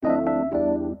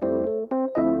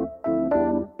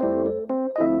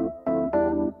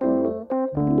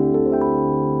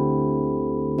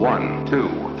One, two,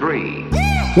 three.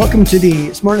 Welcome to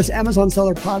the Smartest Amazon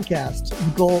Seller Podcast.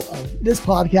 The goal of this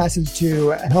podcast is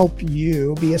to help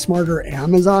you be a smarter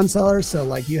Amazon seller. So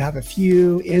like you have a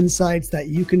few insights that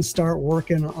you can start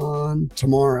working on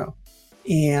tomorrow.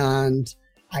 And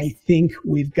I think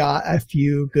we've got a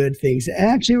few good things.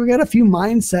 Actually, we got a few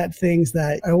mindset things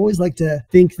that I always like to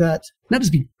think that not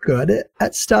just be good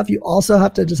at stuff, you also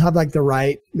have to just have like the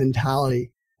right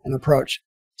mentality and approach.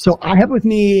 So I have with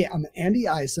me Andy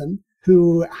Eisen,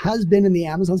 who has been in the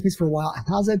Amazon space for a while,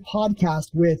 has a podcast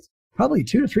with probably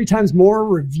 2 to 3 times more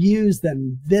reviews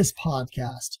than this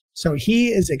podcast. So he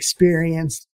is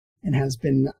experienced and has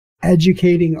been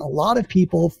educating a lot of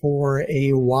people for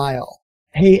a while.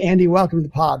 Hey, Andy, welcome to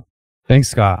the pod. Thanks,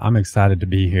 Scott. I'm excited to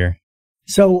be here.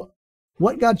 So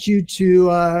what got you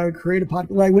to create a podcast?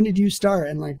 Like, when did you start?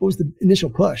 And like, what was the initial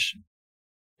push?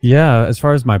 Yeah, as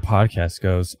far as my podcast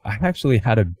goes, I actually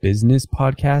had a business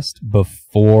podcast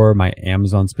before my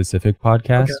Amazon specific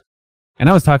podcast. Okay. And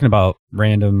I was talking about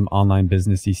random online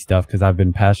businessy stuff because I've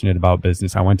been passionate about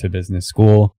business. I went to business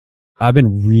school. I've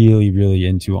been really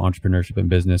into entrepreneurship and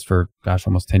business for,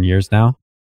 almost 10 years now.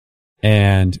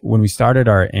 And when we started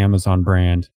our Amazon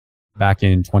brand back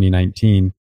in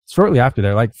 2019, shortly after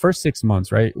there, like first 6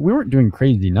 months, right? We weren't doing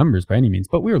crazy numbers by any means,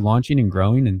 but we were launching and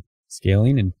growing and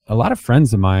scaling. And a lot of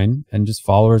friends of mine and just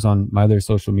followers on my other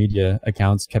social media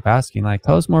accounts kept asking, like,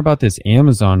 tell us more about this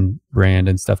Amazon brand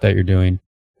and stuff that you're doing.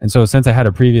 And so since I had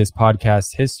a previous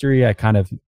podcast history, I kind of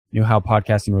knew how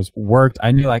podcasting worked.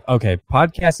 I knew like, okay,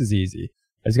 podcast is easy.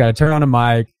 I just got to turn on a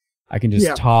mic. I can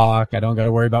just talk. I don't got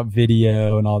to worry about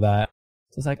video and all that.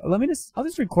 So it's like, I'll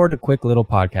just record a quick little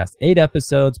podcast, 8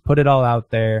 episodes, put it all out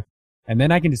there. And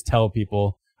then I can just tell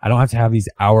people, I don't have to have these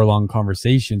hour-long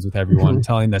conversations with everyone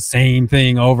telling the same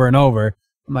thing over and over.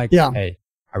 I'm like, hey,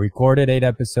 I recorded 8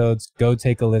 episodes. Go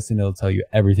take a listen. It'll tell you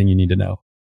everything you need to know.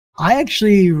 I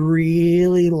actually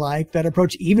really like that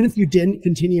approach. Even if you didn't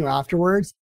continue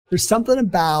afterwards, there's something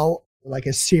about like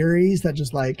a series that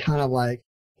just like kind of like,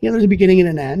 there's a beginning and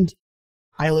an end.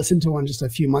 I listened to one just a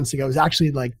few months ago. It was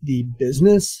actually like the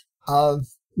business of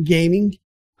gaming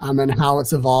and how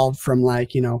it's evolved from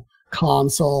like,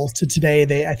 console to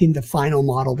today. I think the final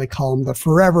model, they call them the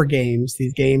forever games,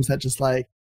 these games that just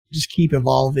keep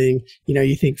evolving.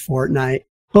 You think Fortnite,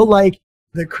 but like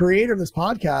the creator of this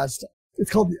podcast, it's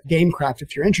called Gamecraft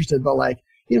if you're interested, but like,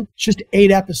 it's just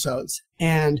 8 episodes.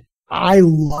 And I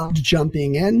loved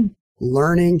jumping in,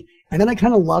 learning, and then I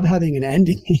kind of love having an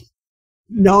ending,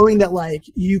 knowing that like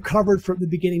you covered from the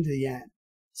beginning to the end.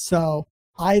 So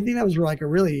I think that was like a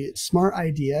really smart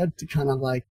idea to kind of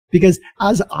like, because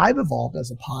as I've evolved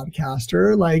as a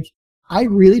podcaster, like I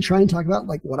really try and talk about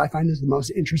like what I find is the most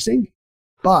interesting,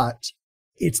 but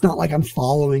it's not like I'm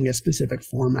following a specific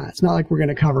format. It's not like we're going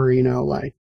to cover,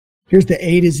 like here's the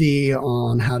A to Z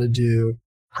on how to do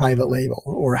private label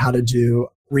or how to do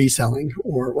reselling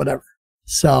or whatever.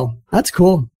 So that's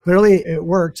cool. Clearly it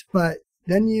worked, but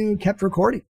then you kept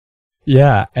recording.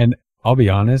 Yeah. And I'll be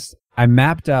honest, I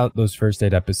mapped out those first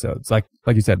 8 episodes. Like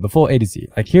you said, the full A to Z.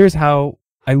 Like here's how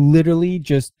I literally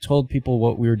just told people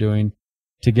what we were doing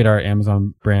to get our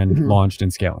Amazon brand launched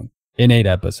and scaling in 8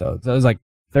 episodes. That was like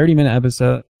 30-minute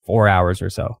episode, 4 hours or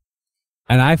so.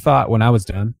 And I thought when I was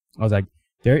done, I was like,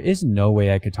 there is no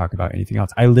way I could talk about anything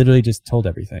else. I literally just told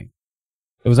everything.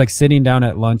 It was like sitting down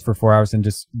at lunch for 4 hours and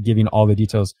just giving all the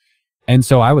details. And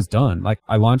so I was done. Like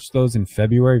I launched those in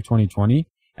February of 2020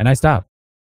 and I stopped.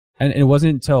 And it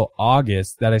wasn't until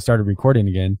August that I started recording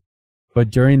again.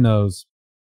 But during those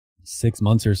 6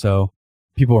 months or so,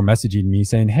 people were messaging me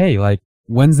saying, hey, like,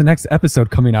 when's the next episode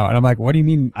coming out? And I'm like, what do you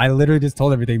mean? I literally just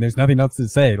told everything. There's nothing else to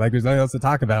say. Like, there's nothing else to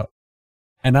talk about.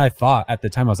 And I thought at the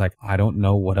time, I was like, I don't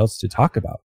know what else to talk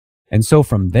about. And so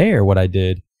from there, what I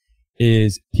did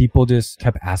is people just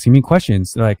kept asking me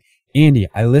questions. They're like, Andy,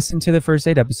 I listened to the first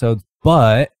 8 episodes,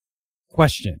 but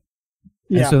question.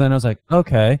 And so then I was like,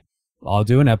 okay, I'll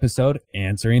do an episode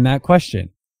answering that question.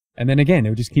 And then again, it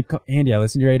would just keep, Andy, I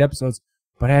listened to your 8 episodes.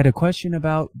 But I had a question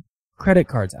about credit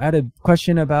cards. I had a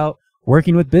question about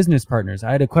working with business partners.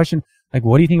 I had a question like,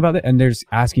 what do you think about that? And they're just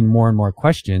asking more and more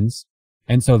questions.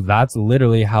 And so that's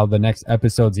literally how the next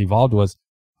episodes evolved was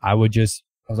I was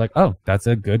like, oh, that's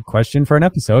a good question for an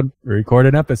episode. Record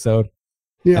an episode.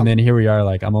 Yeah. And then here we are,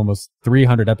 like I'm almost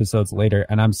 300 episodes later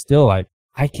and I'm still like,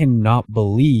 I cannot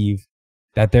believe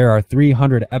that there are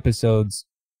 300 episodes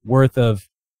worth of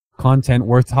content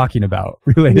worth talking about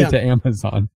related to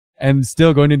Amazon. And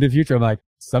still going into the future, I'm like,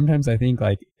 sometimes I think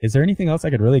like, is there anything else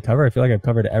I could really cover? I feel like I've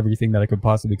covered everything that I could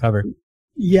possibly cover.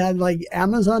 Yeah, like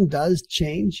Amazon does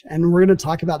change. And we're going to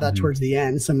talk about that towards the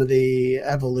end, some of the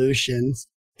evolutions.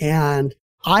 And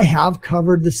I have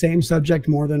covered the same subject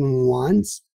more than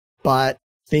once, but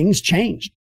things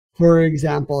changed. For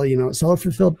example, Seller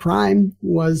Fulfilled Prime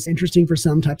was interesting for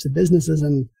some types of businesses,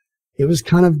 and it was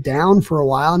kind of down for a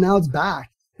while. Now it's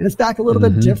back, and it's back a little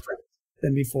bit different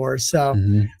than before. So,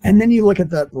 and then you look at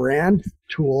the brand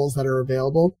tools that are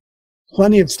available,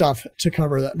 plenty of stuff to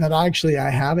cover that I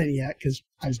haven't yet because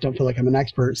I just don't feel like I'm an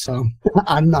expert. So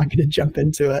I'm not going to jump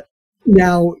into it.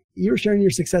 Now, you were sharing your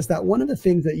success, that one of the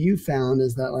things that you found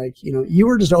is that you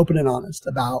were just open and honest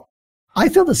about, I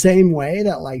feel the same way,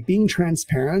 that being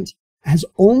transparent has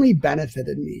only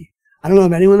benefited me. I don't know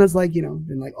if anyone that's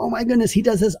been like, oh my goodness, he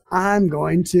does this, I'm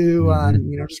going to,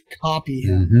 just copy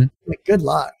him. Good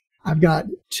luck. I've got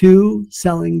 2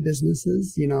 selling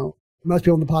businesses. Most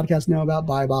people in the podcast know about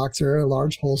BuyBoxer, a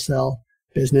large wholesale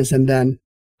business. And then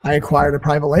I acquired a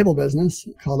private label business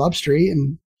called Upstreet,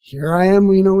 and here I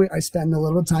am, I spend a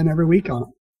little time every week on it.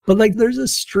 But there's a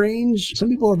some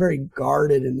people are very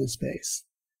guarded in this space,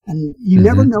 and you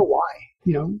never know why,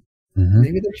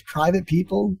 maybe there's private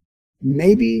people,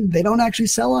 maybe they don't actually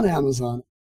sell on Amazon.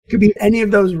 It could be any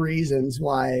of those reasons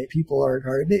why people are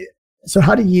guarded. So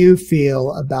how do you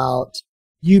feel about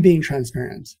you being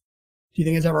transparent? Do you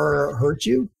think it's ever hurt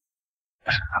you?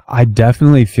 I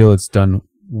definitely feel it's done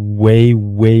way,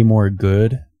 way more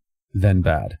good than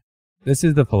bad. This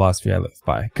is the philosophy I live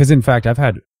by. Because in fact, I've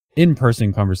had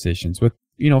in-person conversations with,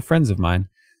 friends of mine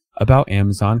about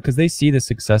Amazon, because they see the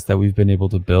success that we've been able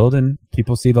to build, and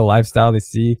people see the lifestyle. They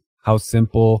see how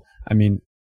simple,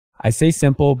 I say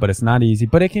simple, but it's not easy,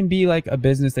 but it can be like a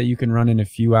business that you can run in a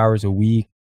few hours a week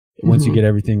once you get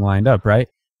everything lined up, right?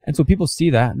 And so people see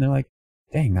that and they're like,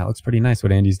 dang, that looks pretty nice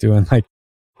what Andy's doing. I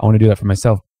want to do that for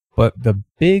myself. But the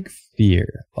big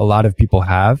fear a lot of people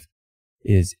have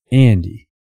is, Andy,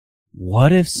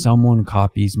 what if someone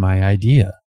copies my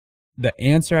idea? The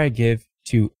answer I give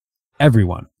to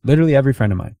everyone, literally every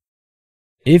friend of mine,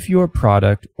 if your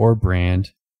product or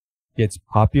brand gets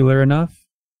popular enough,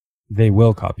 they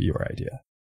will copy your idea.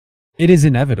 It is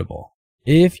inevitable.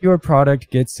 If your product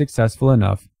gets successful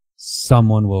enough,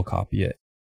 someone will copy it.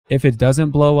 If it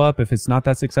doesn't blow up, if it's not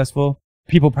that successful,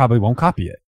 people probably won't copy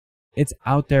it. It's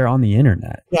out there on the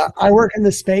internet. Yeah, I work in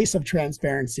the space of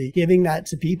transparency, giving that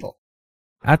to people.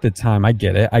 At the time, I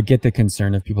get it. I get the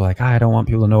concern of people I don't want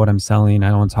people to know what I'm selling. I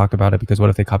don't want to talk about it because what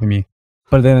if they copy me?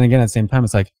 But then again, at the same time,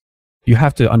 it's you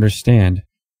have to understand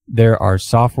there are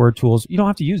software tools. You don't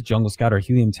have to use Jungle Scout or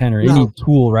Helium 10 or any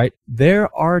tool, right?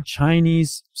 There are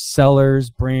Chinese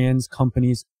sellers, brands,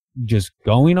 companies just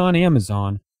going on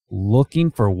Amazon,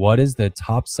 looking for what is the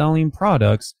top selling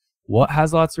products, what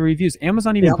has lots of reviews.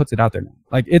 Amazon even puts it out there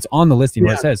now. It's on the listing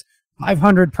where it says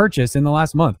 500 purchase in the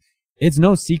last month. It's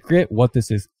no secret what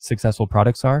the successful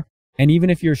products are. And even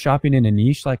if you're shopping in a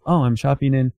niche, I'm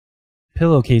shopping in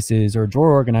pillowcases or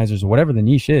drawer organizers or whatever the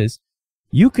niche is,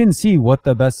 you can see what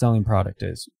the best selling product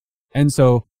is. And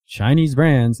so Chinese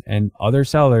brands and other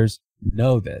sellers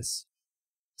know this.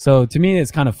 So to me,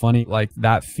 it's kind of funny,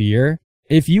 that fear.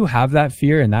 If you have that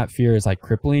fear and that fear is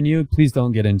crippling you, please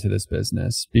don't get into this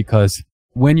business, because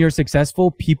when you're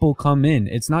successful, people come in.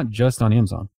 It's not just on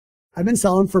Amazon. I've been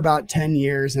selling for about 10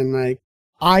 years, and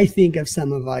I think of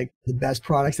some of the best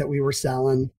products that we were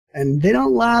selling, and they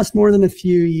don't last more than a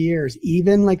few years.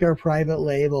 Even our private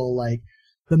label,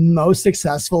 the most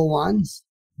successful ones,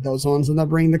 those ones that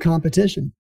bring the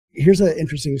competition. Here's an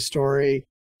interesting story.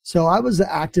 So I was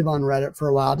active on Reddit for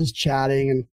a while, just chatting,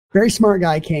 and a very smart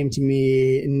guy came to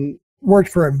me and worked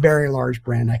for a very large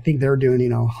brand. I think they were doing,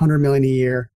 $100 million a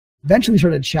year. Eventually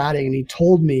started chatting, and he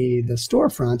told me the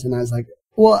storefront, and I was like,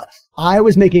 well, I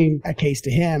was making a case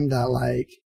to him that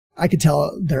I could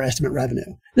tell their estimate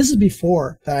revenue. This is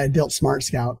before that I built Smart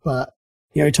Scout, but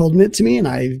he told it to me, and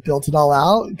I built it all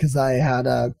out because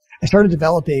I started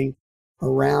developing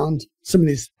around some of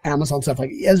these Amazon stuff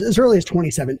as early as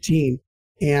 2017.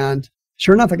 And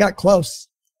sure enough, I got close.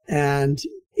 And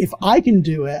if I can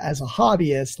do it as a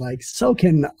hobbyist, so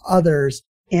can others.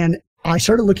 And I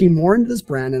started looking more into this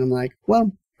brand, and I'm like,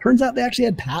 well, turns out they actually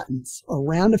had patents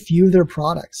around a few of their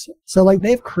products. So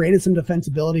they've created some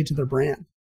defensibility to their brand.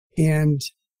 And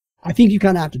I think you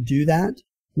kind of have to do that,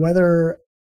 whether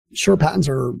sure patents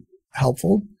are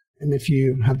helpful. And if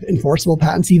you have enforceable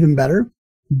patents, even better,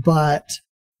 but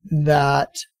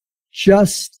that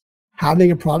just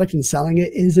having a product and selling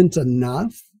it isn't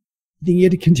enough. I think you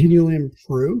have to continually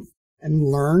improve and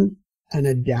learn and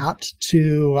adapt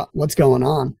to what's going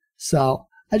on. So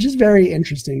it's just very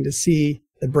interesting to see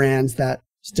the brands that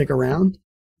stick around,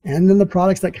 and then the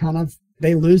products that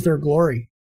they lose their glory.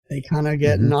 They kind of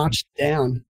get notched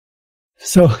down.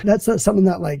 So that's something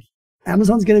that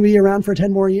Amazon's going to be around for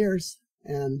 10 more years.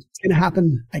 and it's going to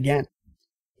happen again.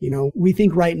 We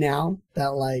think right now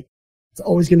that like it's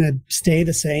always going to stay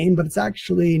the same, but it's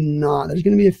actually not. There's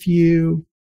going to be a few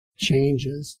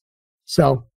changes.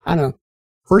 So I don't know.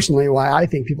 Personally, why I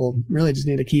think people really just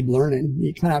need to keep learning.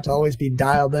 You kind of have to always be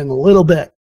dialed in a little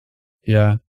bit.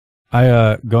 Yeah.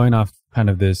 Going off kind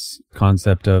of this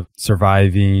concept of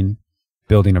surviving,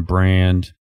 building a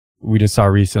brand. We just saw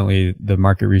recently the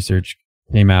market research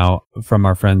came out from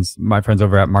my friends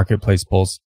over at Marketplace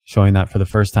Pulse, showing that for the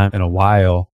first time in a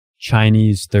while,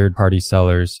 Chinese third-party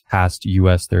sellers passed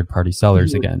U.S. third-party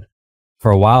sellers again.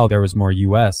 For a while, there was more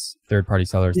U.S. third-party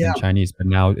sellers than Chinese, but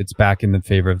now it's back in the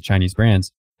favor of Chinese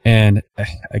brands. And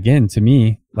again, to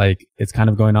me, like it's kind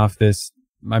of going off this,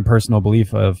 my personal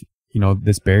belief of,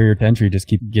 this barrier to entry just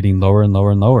keep getting lower and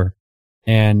lower and lower.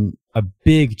 And a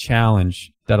big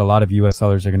challenge that a lot of U.S.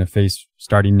 sellers are going to face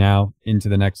starting now into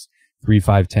the next 3,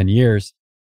 5, 10 years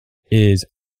is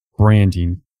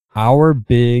branding. Our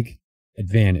big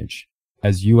advantage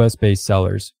as US based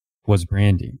sellers was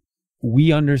branding.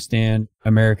 We understand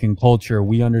American culture.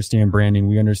 We understand branding.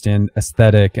 We understand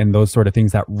aesthetic and those sort of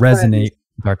things that resonate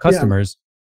with our customers.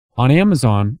 On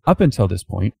Amazon, up until this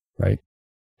point, right?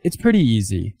 It's pretty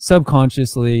easy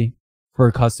subconsciously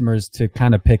for customers to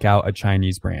kind of pick out a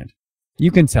Chinese brand. You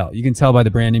can tell by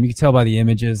the brand name. You can tell by the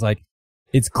images. Like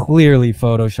it's clearly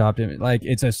photoshopped. Like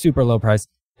it's a super low price.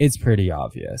 It's pretty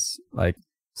obvious. Like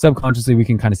subconsciously, we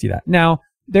can kind of see that. Now,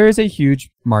 there is a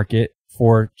huge market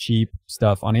for cheap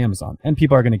stuff on Amazon, and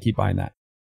people are going to keep buying that.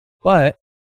 But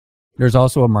there's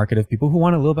also a market of people who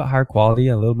want a little bit higher quality,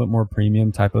 a little bit more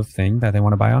premium type of thing that they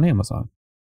want to buy on Amazon.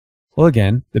 Well,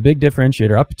 again, the big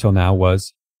differentiator up until now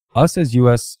was us as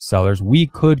US sellers. We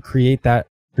could create that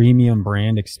premium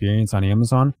brand experience on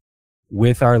Amazon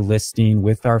with our listing,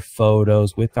 with our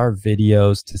photos, with our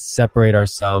videos to separate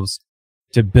ourselves,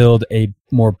 to build a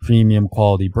more premium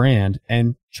quality brand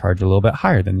and charge a little bit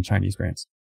higher than the Chinese brands.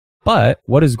 But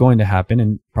what is going to happen,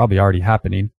 and probably already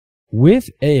happening, with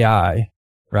AI,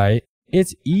 right?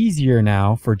 It's easier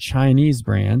now for Chinese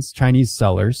brands, Chinese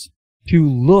sellers, to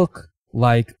look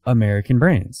like American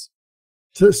brands.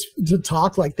 To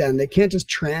talk like them. They can't just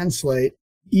translate.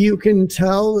 You can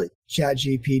tell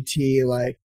ChatGPT,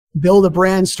 like, build a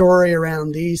brand story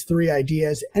around these 3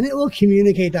 ideas, and it will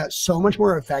communicate that so much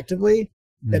more effectively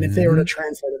than if they were to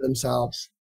translate it themselves.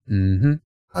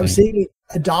 I'm seeing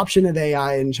adoption of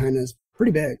AI in China is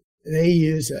pretty big. They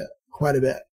use it quite a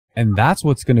bit. And that's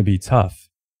what's going to be tough.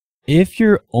 If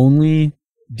your only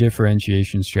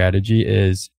differentiation strategy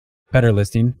is better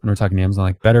listing, when we're talking Amazon,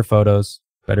 like better photos,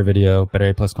 better video, better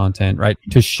A+ content, right?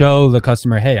 To show the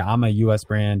customer, hey, I'm a US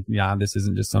brand. Yeah, this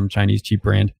isn't just some Chinese cheap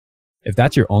brand. If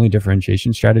that's your only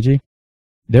differentiation strategy,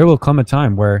 there will come a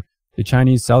time where the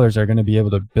Chinese sellers are going to be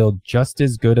able to build just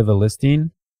as good of a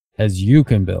listing as you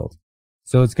can build.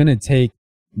 So it's going to take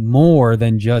more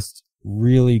than just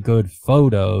really good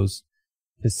photos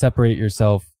to separate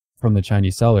yourself from the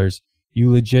Chinese sellers.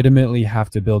 You legitimately have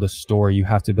to build a story. You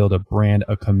have to build a brand,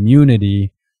 a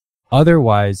community.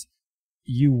 Otherwise,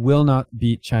 you will not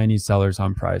beat Chinese sellers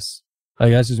on price.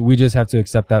 Like we just have to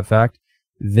accept that fact.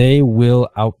 They will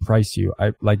outprice you.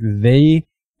 They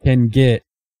can get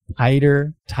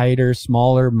tighter,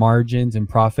 smaller margins and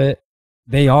profit.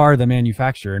 They are the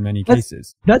manufacturer in many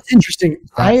cases. That's interesting.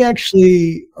 I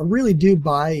actually really do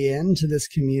buy into this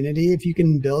community. If you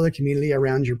can build a community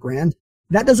around your brand,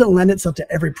 that doesn't lend itself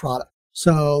to every product.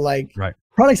 So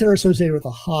products that are associated with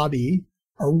a hobby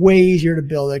are way easier to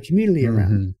build a community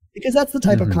around because that's the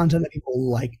type of content that people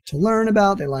like to learn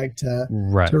about. They like to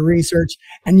research,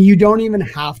 and you don't even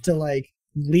have to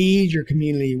lead your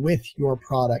community with your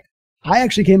product. I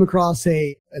actually came across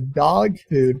a dog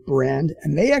food brand,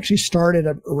 and they actually started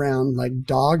around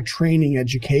dog training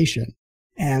education.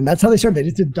 And that's how they started. They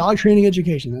just did dog training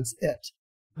education. That's it.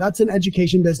 That's an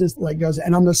education business that goes.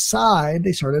 And on the side,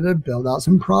 they started to build out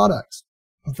some products.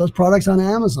 Put those products on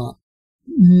Amazon.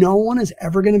 No one is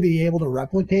ever going to be able to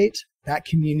replicate that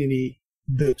community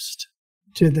boost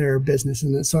to their business.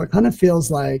 And so it kind of feels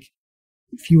like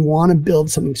if you want to build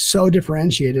something so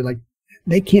differentiated,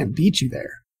 they can't beat you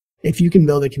there if you can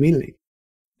build a community.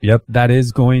 Yep, that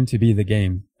is going to be the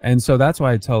game. And so that's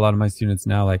why I tell a lot of my students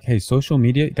now, hey, social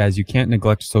media, guys, you can't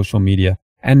neglect social media.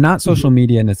 And not social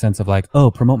media in the sense of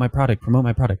promote my product.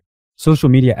 Social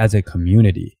media as a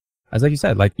community. As you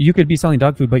said, you could be selling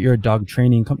dog food, but you're a dog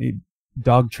training company,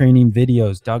 dog training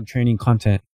videos, dog training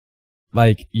content.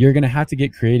 You're going to have to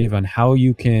get creative on how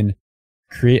you can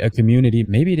create a community.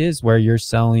 Maybe it is where you're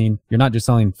not just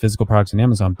selling physical products on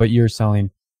Amazon, but you're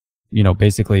selling,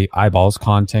 basically eyeballs,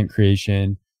 content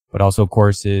creation, but also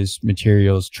courses,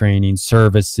 materials, training,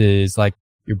 services.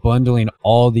 You're bundling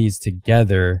all these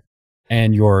together,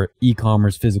 and your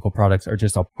e-commerce physical products are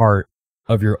just a part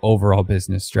of your overall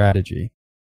business strategy.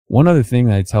 One other thing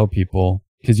that I tell people,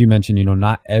 because you mentioned, you know,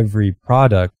 not every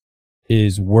product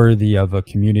is worthy of a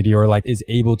community or like is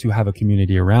able to have a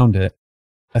community around it.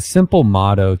 A simple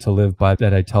motto to live by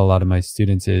that I tell a lot of my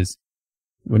students is,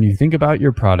 when you think about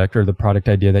your product or the product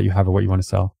idea that you have or what you want to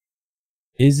sell,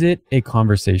 is it a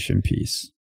conversation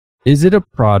piece? Is it a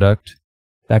product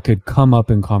that could come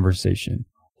up in conversation,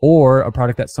 or a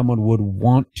product that someone would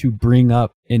want to bring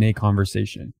up in a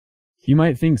conversation? You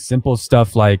might think simple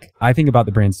stuff like, I think about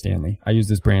the brand Stanley. I use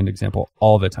this brand example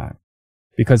all the time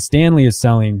because Stanley is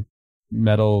selling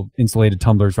metal insulated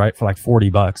tumblers, right, for like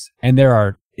 $40. And there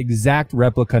are exact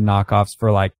replica knockoffs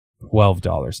for like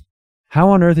 $12. How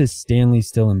on earth is Stanley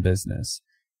still in business?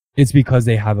 It's because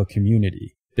they have a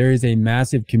community. There is a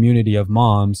massive community of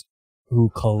moms who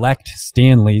collect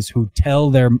Stanleys, who tell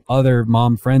their other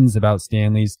mom friends about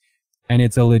Stanleys. And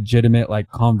it's a legitimate like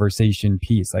conversation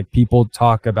piece. Like people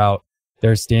talk about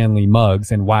their Stanley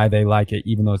mugs and why they like it,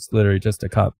 even though it's literally just a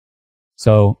cup.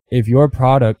 So if your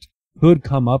product could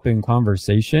come up in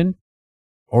conversation,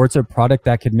 or it's a product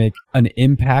that could make an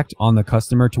impact on the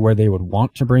customer to where they would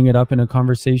want to bring it up in a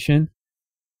conversation,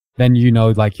 then you know,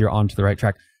 like you're onto the right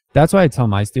track. That's why I tell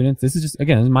my students, this is just,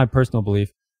 again, this is my personal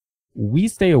belief. We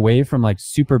stay away from like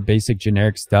super basic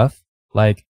generic stuff.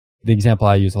 Like the example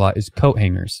I use a lot is coat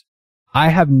hangers. I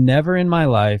have never in my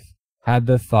life had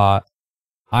the thought,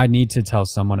 I need to tell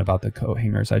someone about the coat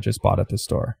hangers I just bought at the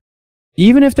store.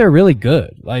 Even if they're really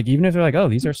good, like even if they're like, oh,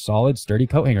 these are solid, sturdy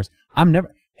coat hangers. I'm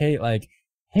never,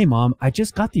 hey mom, I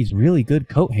just got these really good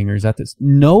coat hangers at this.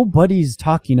 Nobody's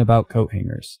talking about coat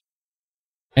hangers.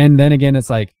 And then again, it's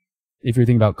like, if you're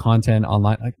thinking about content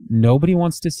online, like nobody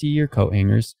wants to see your coat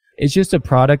hangers. It's just a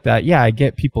product that, yeah, I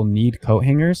get people need coat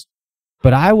hangers,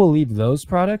 but I will leave those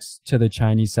products to the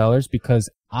Chinese sellers because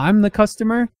I'm the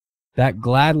customer that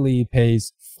gladly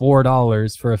pays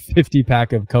 $4 for a 50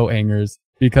 pack of coat hangers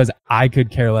because I could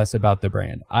care less about the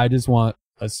brand. I just want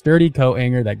a sturdy coat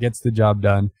hanger that gets the job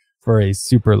done for a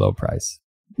super low price.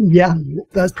 Yeah,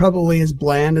 that's probably as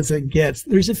bland as it gets.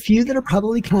 There's a few that are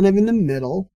probably kind of in the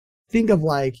middle. Think of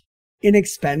like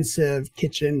inexpensive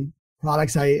kitchen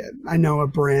products. I know a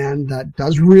brand that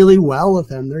does really well with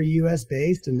them. They're US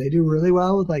based and they do really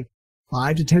well with like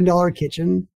 $5 to $10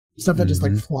 kitchen stuff that just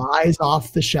like flies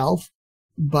off the shelf,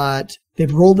 but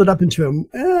they've rolled it up into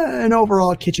an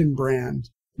overall kitchen brand.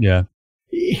 Yeah.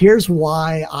 Here's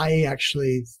why I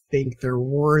actually think they're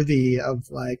worthy of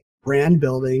like brand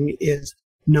building is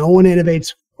no one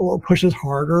innovates or pushes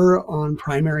harder on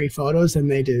primary photos than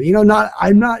they do. You know,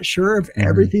 I'm not sure if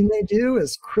everything they do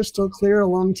is crystal clear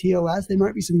along TOS. There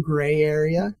might be some gray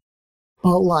area,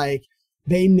 but like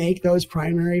they make those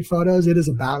primary photos. It is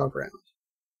a battleground.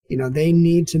 You know, they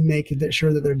need to make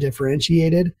sure that they're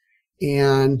differentiated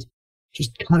and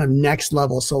just kind of next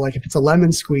level. So like if it's a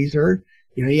lemon squeezer,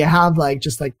 you know, you have like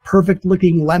just like perfect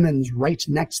looking lemons right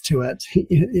next to it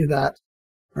that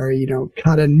are, you know,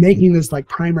 cut and making this like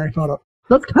primary photo.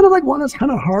 That's kind of like one that's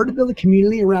kind of hard to build a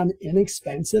community around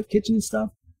inexpensive kitchen stuff.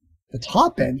 The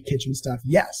top end kitchen stuff,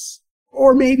 yes.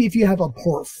 Or maybe if you have a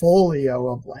portfolio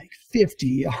of like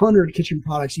 50, 100 kitchen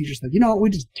products, you just like, you know what, we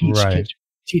just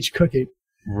teach cooking.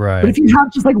 Right. But if you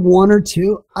have just like one or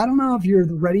two, I don't know if you're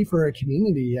ready for a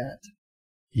community yet.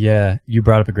 Yeah, you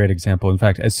brought up a great example. In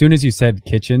fact, as soon as you said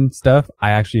kitchen stuff,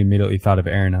 I actually immediately thought of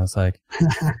Aaron. I was like,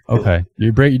 okay,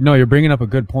 you're bringing up a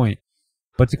good point.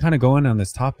 But to kind of go in on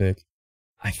this topic,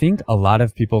 I think a lot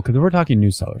of people, because we're talking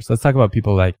new sellers, let's talk about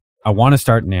people like, I want to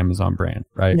start an Amazon brand,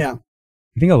 right? Yeah.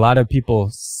 I think a lot of people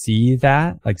see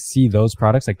that, like see those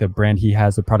products, like the brand he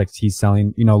has, the products he's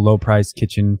selling, you know, low price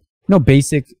kitchen, you know,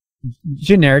 basic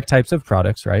generic types of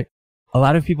products, right? A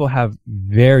lot of people have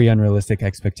very unrealistic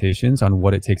expectations on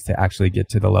what it takes to actually get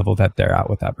to the level that they're at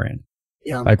with that brand.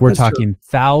 Yeah. Like we're talking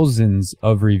thousands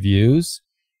of reviews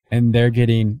and they're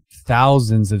getting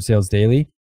thousands of sales daily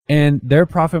and their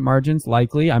profit margins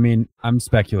likely, I mean, I'm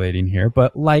speculating here,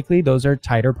 but likely those are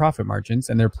tighter profit margins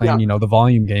and they're playing, you know, the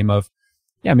volume game of,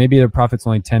 yeah, maybe their profit's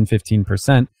only 10,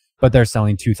 15%, but they're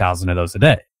selling 2,000 of those a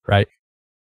day, right?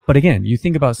 But again, you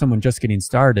think about someone just getting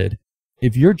started.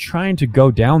 If you're trying to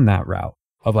go down that route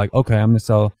of like, okay, I'm going to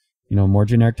sell, you know, more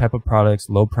generic type of products,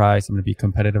 low price, I'm going to be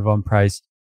competitive on price,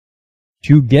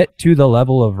 to get to the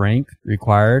level of rank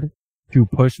required to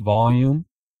push volume,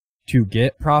 to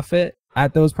get profit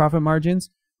at those profit margins,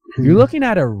 you're looking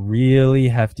at a really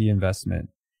hefty investment.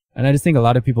 And I just think a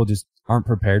lot of people just aren't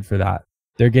prepared for that.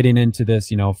 They're getting into this,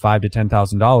 you know, $5,000 to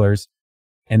 $10,000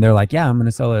 and they're like, yeah, I'm going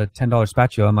to sell a $10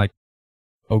 spatula. I'm like,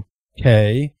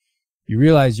 okay, you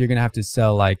realize you're going to have to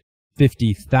sell like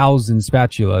 50,000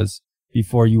 spatulas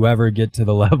before you ever get to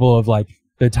the level of like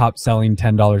the top selling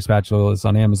 $10 spatulas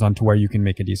on Amazon to where you can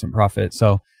make a decent profit.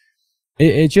 So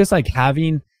it's just like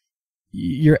having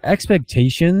your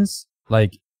expectations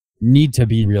like need to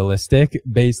be realistic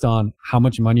based on how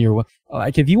much money you're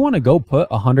like. If you want to go put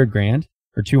 $100,000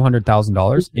 or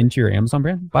 $200,000 into your Amazon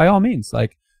brand, by all means,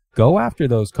 like go after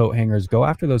those coat hangers, go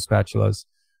after those spatulas.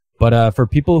 But for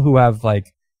people who have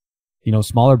like, you know,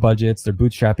 smaller budgets, they're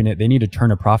bootstrapping it, they need to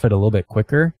turn a profit a little bit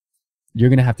quicker. You're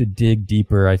going to have to dig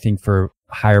deeper, I think, for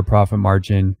higher profit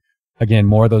margin. Again,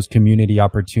 more of those community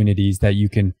opportunities that you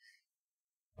can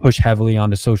push heavily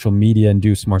onto social media and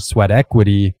do some more sweat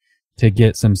equity to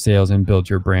get some sales and build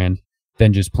your brand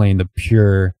than just playing the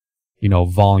pure, you know,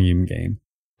 volume game.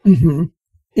 Mm-hmm.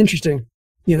 Interesting.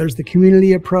 You know, there's the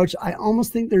community approach. I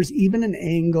almost think there's even an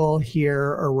angle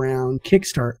here around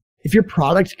Kickstart. If your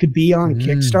product could be on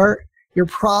Kickstart, you're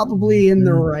probably in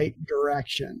the right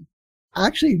direction.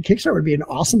 Actually, Kickstart would be an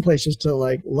awesome place just to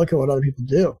like look at what other people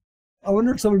do. I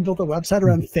wonder if someone built a website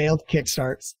around failed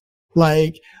Kickstarts.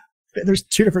 Like, there's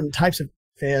two different types of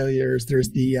failures. There's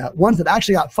the ones that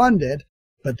actually got funded,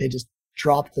 but they just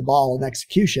dropped the ball in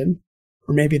execution,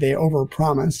 or maybe they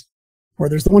overpromised, or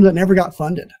there's the ones that never got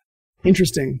funded.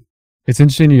 Interesting. It's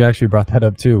interesting you actually brought that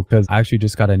up too, because I actually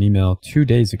just got an email 2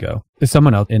 days ago. There's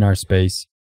someone else in our space.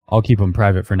 I'll keep them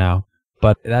private for now.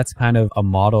 But that's kind of a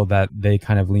model that they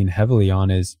kind of lean heavily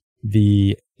on, is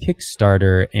the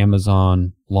Kickstarter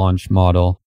Amazon launch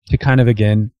model, to kind of,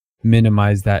 again,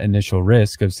 minimize that initial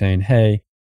risk of saying, hey,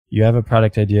 you have a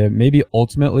product idea. Maybe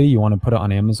ultimately you want to put it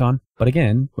on Amazon. But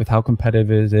again, with how competitive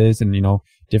it is and, you know,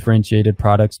 differentiated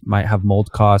products might have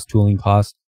mold costs, tooling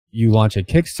costs. You launch a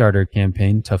Kickstarter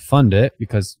campaign to fund it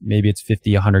because maybe it's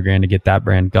 50, 100 grand to get that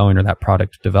brand going or that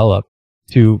product developed,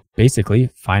 to basically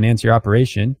finance your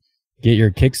operation, get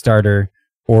your Kickstarter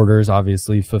orders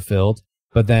obviously fulfilled.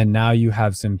 But then now you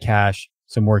have some cash,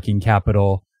 some working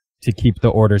capital to keep the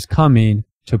orders coming,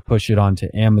 to push it onto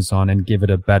Amazon and give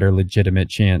it a better legitimate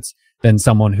chance than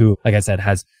someone who, like I said,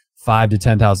 has $5,000 to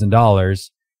 $10,000.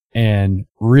 And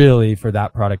really, for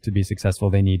that product to be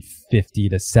successful, they need $50,000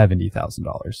 to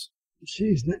 $70,000.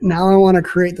 Jeez, now I want to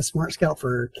create the Smart Scout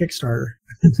for Kickstarter.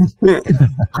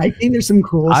 I think there's some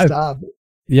cool stuff.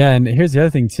 Yeah, and here's the other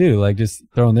thing too, like just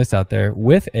throwing this out there.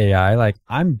 With AI, like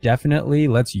I'm definitely,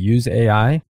 let's use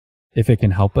AI if it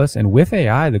can help us. And with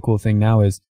AI, the cool thing now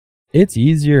is it's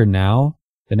easier now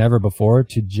than ever before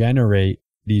to generate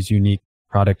these unique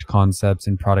product concepts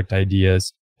and product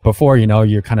ideas. Before, you know,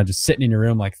 you're kind of just sitting in your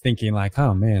room, like thinking like,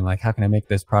 oh man, like how can I make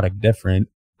this product different?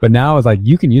 But now it's like,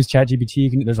 you can use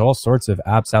ChatGPT. There's all sorts of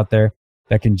apps out there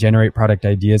that can generate product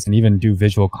ideas and even do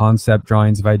visual concept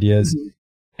drawings of ideas. Mm-hmm.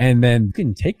 And then you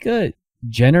can take a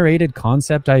generated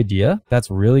concept idea that's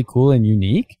really cool and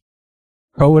unique,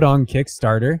 throw it on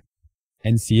Kickstarter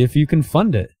and see if you can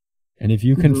fund it. And if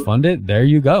you can fund it, there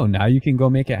you go. Now you can go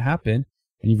make it happen.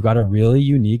 And you've got a really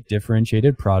unique,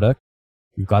 differentiated product.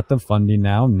 You've got the funding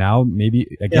now. Now,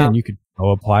 maybe, again, you could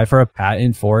go apply for a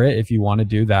patent for it if you want to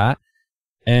do that.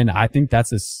 And I think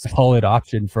that's a solid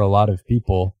option for a lot of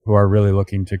people who are really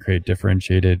looking to create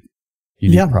differentiated,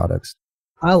 unique products.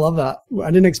 I love that.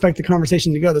 I didn't expect the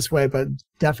conversation to go this way, but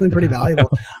definitely pretty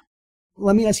valuable.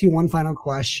 Let me ask you one final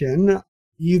question.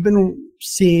 You've been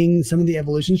seeing some of the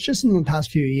evolutions just in the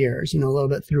past few years, you know, a little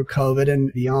bit through COVID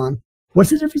and beyond. What's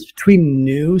the difference between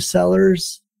new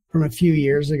sellers from a few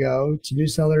years ago to new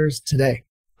sellers today?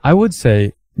 I would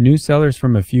say new sellers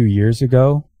from a few years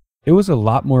ago, it was a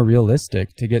lot more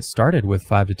realistic to get started with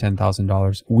 $5,000 to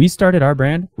 $10,000. We started our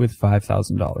brand with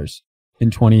 $5,000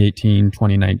 in 2018,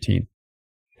 2019.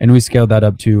 And we scaled that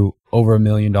up to over $1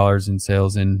 million in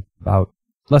sales in about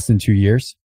less than 2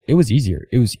 years. It was easier.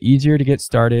 It was easier to get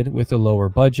started with a lower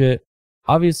budget.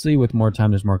 Obviously, with more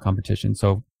time, there's more competition.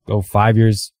 So go 5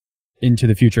 years into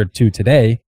the future to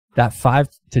today, that $5,000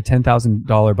 to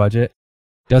 $10,000 budget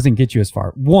doesn't get you as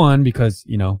far. One, because,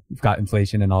 you know, you've got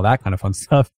inflation and all that kind of fun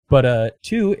stuff. But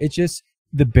two, it's just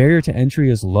the barrier to entry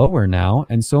is lower now.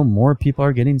 And so more people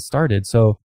are getting started.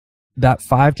 So that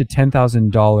 $5,000 to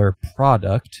 $10,000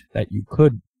 product that you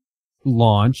could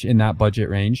launch in that budget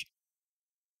range,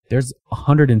 there's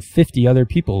 150 other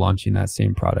people launching that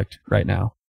same product right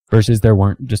now, versus there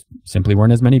simply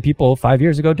weren't as many people 5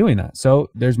 years ago doing that. So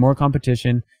there's more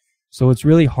competition. So it's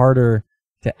really harder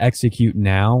to execute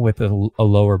now with a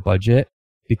lower budget,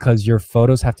 because your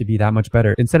photos have to be that much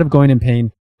better. Instead of going and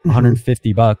paying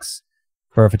 $150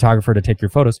 for a photographer to take your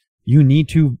photos, you need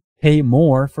to pay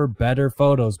more for better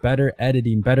photos, better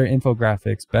editing, better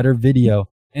infographics, better video,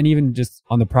 and even just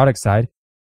on the product side.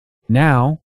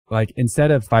 Now, like instead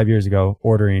of 5 years ago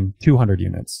ordering 200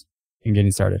 units and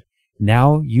getting started,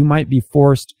 now you might be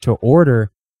forced to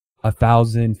order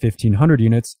 1,000, 1,500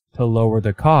 units to lower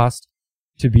the cost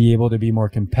to be able to be more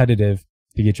competitive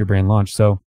to get your brand launched.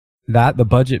 So the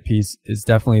budget piece is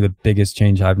definitely the biggest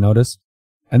change I've noticed.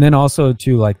 And then also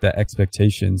to like the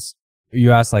expectations.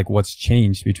 You asked like what's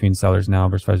changed between sellers now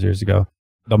versus 5 years ago.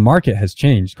 The market has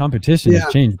changed. Competition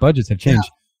has changed. Budgets have changed.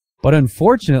 But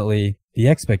unfortunately, the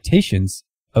expectations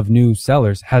of new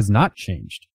sellers has not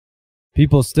changed.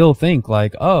 People still think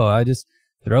like, oh, I just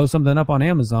throw something up on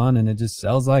Amazon and it just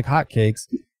sells like hotcakes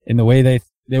in the way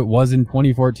it was in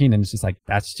 2014. And it's just like,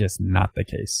 that's just not the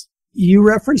case. You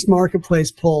referenced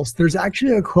Marketplace Pulse. There's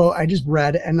actually a quote I just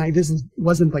read, and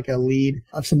wasn't like a lead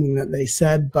of something that they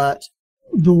said, but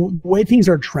the way things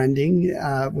are trending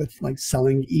with like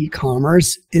selling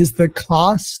e-commerce is the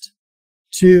cost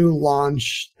to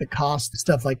launch, the cost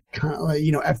stuff like,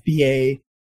 FBA.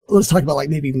 Let's talk about like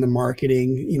maybe even the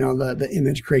marketing, the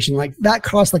image creation, like that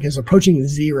cost like is approaching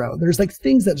zero. There's like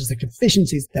things that just like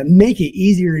efficiencies that make it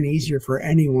easier and easier for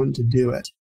anyone to do it.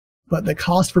 But the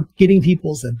cost for getting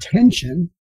people's attention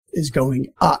is going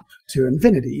up to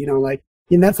infinity,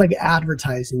 and that's like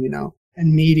advertising,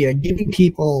 and media, getting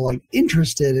people like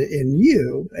interested in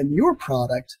you and your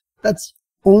product. That's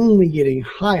only getting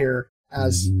higher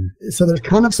so there's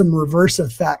kind of some reverse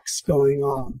effects going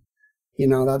on.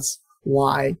 That's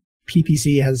why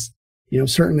PPC has,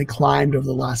 certainly climbed over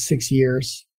the last 6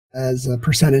 years as a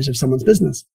percentage of someone's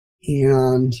business.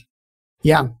 And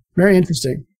yeah, very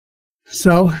interesting.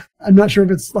 So I'm not sure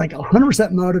if it's like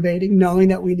 100% motivating, knowing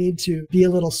that we need to be a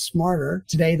little smarter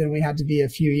today than we had to be a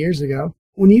few years ago.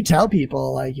 When you tell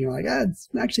people it's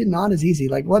actually not as easy.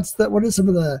 Like what are some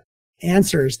of the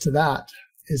answers to that?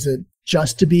 Is it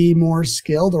just to be more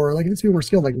skilled, or like it's to be more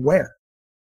skilled, like where?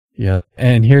 Yeah.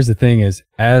 And here's the thing is,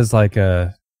 as like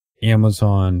a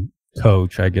Amazon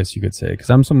coach, I guess you could say, because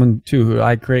I'm someone too who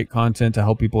I create content to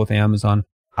help people with Amazon.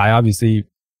 I obviously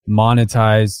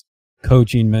monetize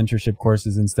coaching, mentorship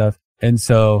courses and stuff. And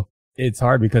so it's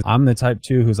hard because I'm the type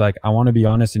too who's like, I want to be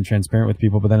honest and transparent with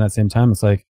people. But then at the same time, it's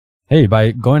like, hey,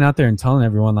 by going out there and telling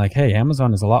everyone like, hey,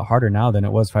 Amazon is a lot harder now than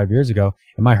it was 5 years ago.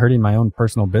 Am I hurting my own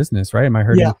personal business, right? Am I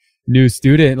hurting new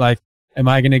student? Like, am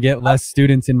I going to get less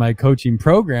students in my coaching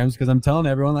programs? Because I'm telling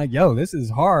everyone like, yo, this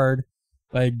is hard.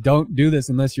 Like, don't do this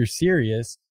unless you're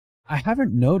serious. I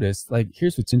haven't noticed, like,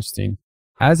 here's what's interesting.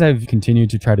 As I've continued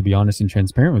to try to be honest and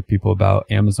transparent with people about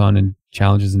Amazon and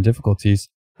challenges and difficulties,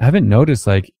 I haven't noticed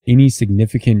like any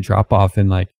significant drop off in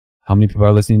like how many people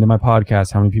are listening to my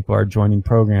podcast, how many people are joining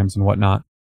programs and whatnot.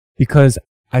 Because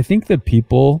I think the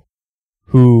people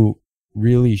who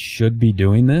really should be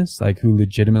doing this, like who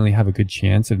legitimately have a good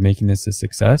chance of making this a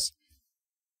success,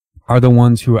 are the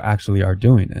ones who actually are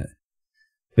doing it.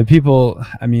 The people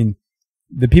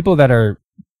that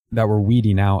we're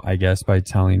weeding out, I guess, by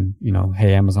telling,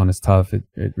 hey, Amazon is tough. It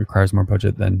requires more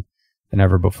budget than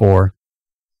ever before.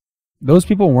 Those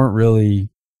people weren't really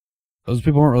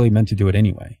meant to do it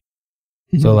anyway.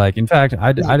 Mm-hmm. So like, in fact,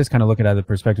 I just kind of look at it at the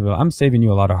perspective of, I'm saving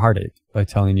you a lot of heartache by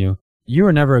telling you, you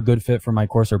were never a good fit for my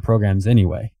course or programs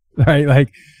anyway. Right?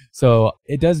 Like, so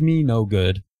it does me no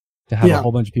good to have a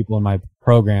whole bunch of people in my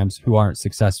programs who aren't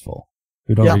successful,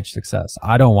 who don't reach success.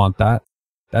 I don't want that.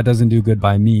 That doesn't do good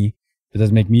by me. It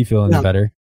doesn't make me feel any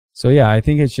better. So yeah, I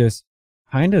think it's just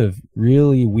kind of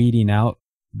really weeding out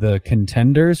the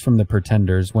contenders from the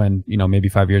pretenders when, maybe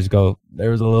 5 years ago,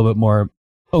 there was a little bit more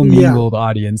commingled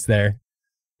audience there.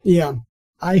 Yeah,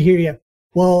 I hear you.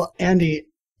 Well, Andy,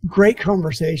 great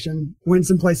conversation. Went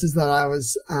some places that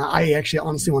I actually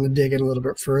honestly want to dig in a little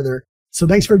bit further. So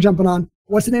thanks for jumping on.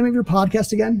 What's the name of your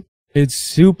podcast again? It's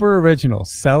super original.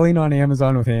 Selling on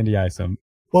Amazon with Andy Isom.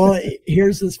 Well,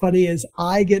 here's what's funny is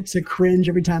I get to cringe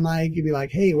every time I give you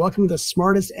like, hey, welcome to the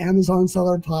smartest Amazon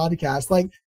seller podcast. Like,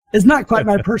 it's not quite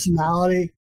my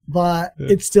personality, but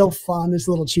it's still fun. It's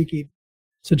a little cheeky.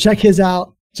 So check his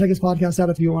podcast out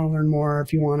if you want to learn more,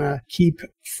 if you want to keep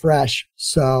fresh.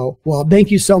 So, well, thank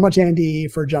you so much, Andy,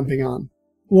 for jumping on.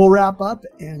 We'll wrap up,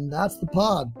 and that's the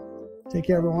pod. Take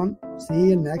care, everyone. See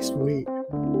you next week.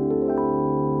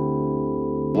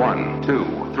 1,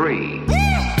 2, 3.